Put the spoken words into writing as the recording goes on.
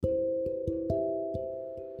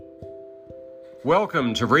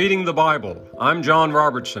Welcome to Reading the Bible. I'm John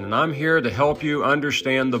Robertson, and I'm here to help you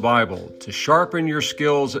understand the Bible, to sharpen your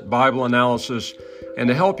skills at Bible analysis, and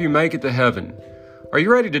to help you make it to heaven. Are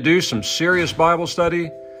you ready to do some serious Bible study?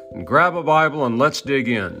 And grab a Bible and let's dig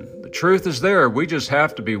in. The truth is there. We just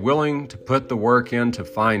have to be willing to put the work in to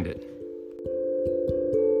find it.